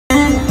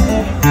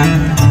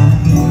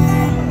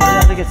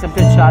have to get some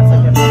good shots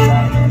of him like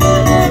that.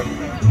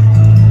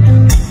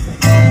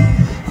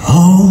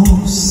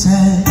 Oh,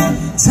 say,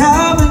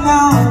 tell me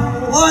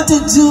now what to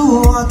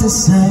do, what to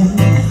say.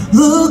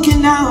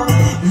 Looking out,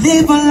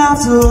 living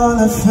life to all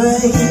I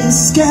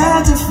face.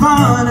 Scared to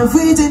find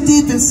everything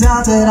deep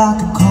inside that I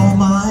can call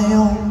my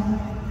own.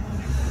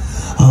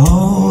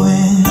 Oh,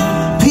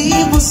 and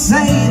people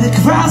say the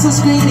crowds are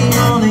screaming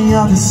on the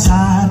other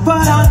side,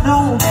 but I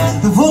know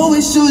the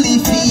voice surely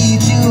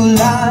feeds you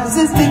lies.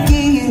 It's the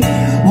key,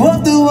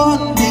 what the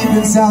one deep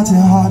inside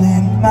your heart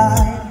and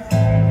mind.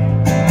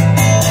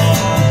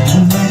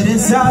 Late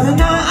inside the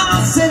night,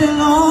 I sit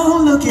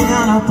alone, looking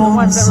out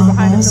upon the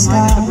summer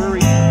sky.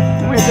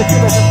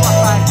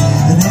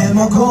 And then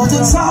my cold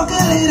and talk a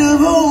little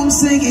room,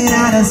 singing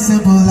out a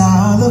simple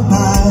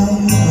lullaby.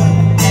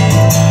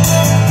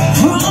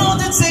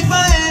 Take my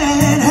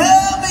hand,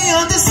 help me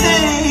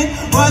understand.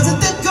 Was it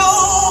the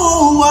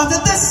goal? Was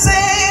it the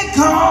same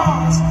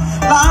cause?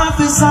 Life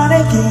is not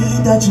a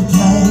game that you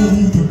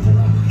played,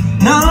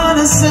 not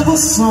a simple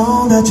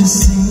song that you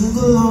sing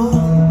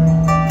alone.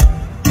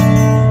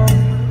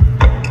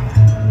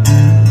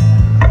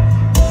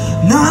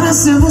 Not a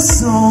simple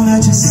song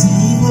that you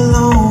sing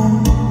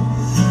alone.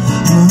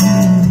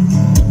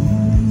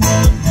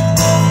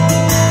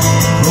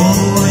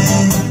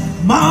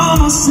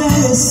 Mama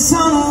says,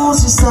 son,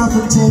 won't you stop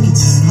and take it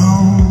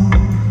slow?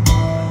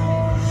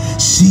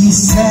 She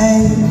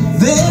said,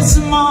 there's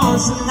more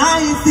to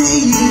life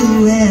than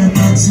you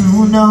ever to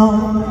know.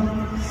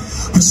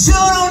 But you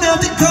don't have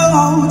to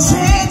go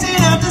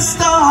changing up the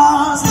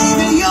stars,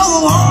 leaving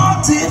your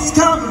Artis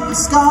covered with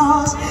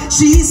scars.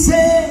 She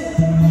said,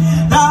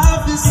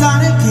 life is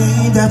not a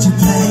game that you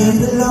play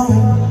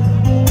alone.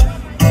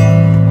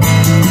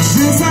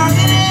 Just like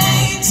an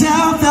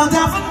angel fell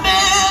down from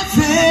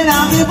heaven,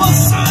 I'm people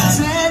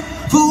searching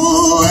for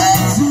where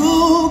to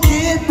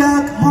get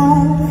back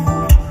home.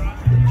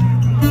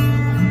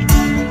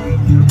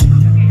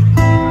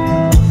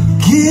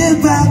 Get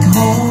back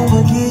home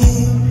again.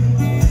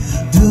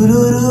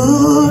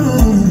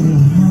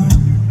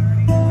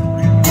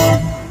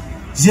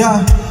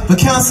 Yeah. But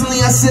constantly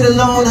I sit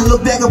alone and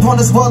look back upon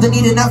this world and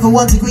need enough for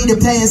one degree to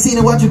play and see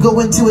the what you go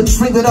into a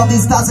drink with all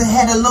these thoughts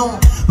ahead alone.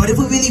 But if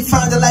we really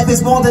find that life is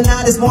more than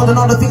that, it's more than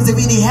all the things that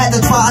really had to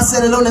try. I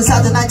sit alone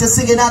inside the night just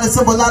singing out a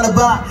simple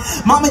lullaby.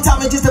 Mommy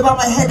taught me just about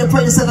my head to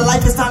pray to say that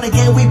life is not a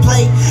game we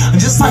play. And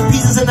just like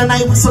pieces in the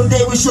night, someday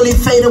we surely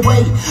fade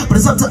away.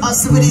 But it's up to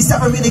us to really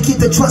stop and really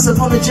keep the trust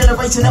upon the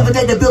generation every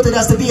day that built it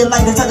us to be a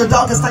light inside the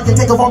darkest night. Can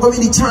take a walk and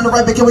really turn the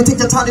right, but can we take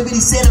the time to really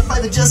stand and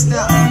fight it just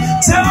now?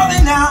 Tell me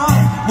now,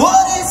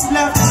 what is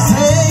left to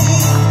say?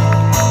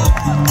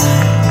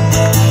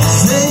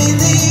 Say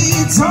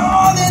leads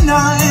all the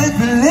night,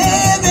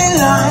 living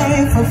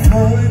life for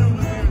faith.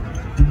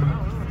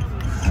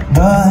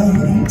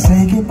 But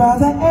take it by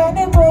the hand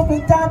and roll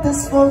it down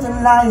this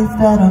golden life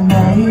that I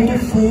made to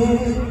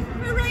feel.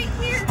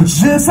 But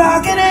just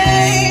like an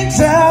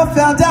angel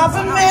fell down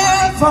from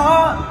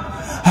heaven,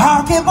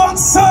 I keep on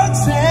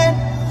searching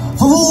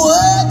for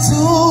where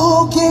to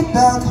get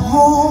back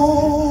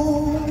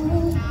home.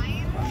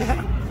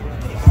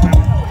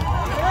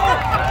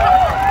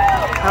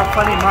 How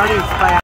funny Marty's by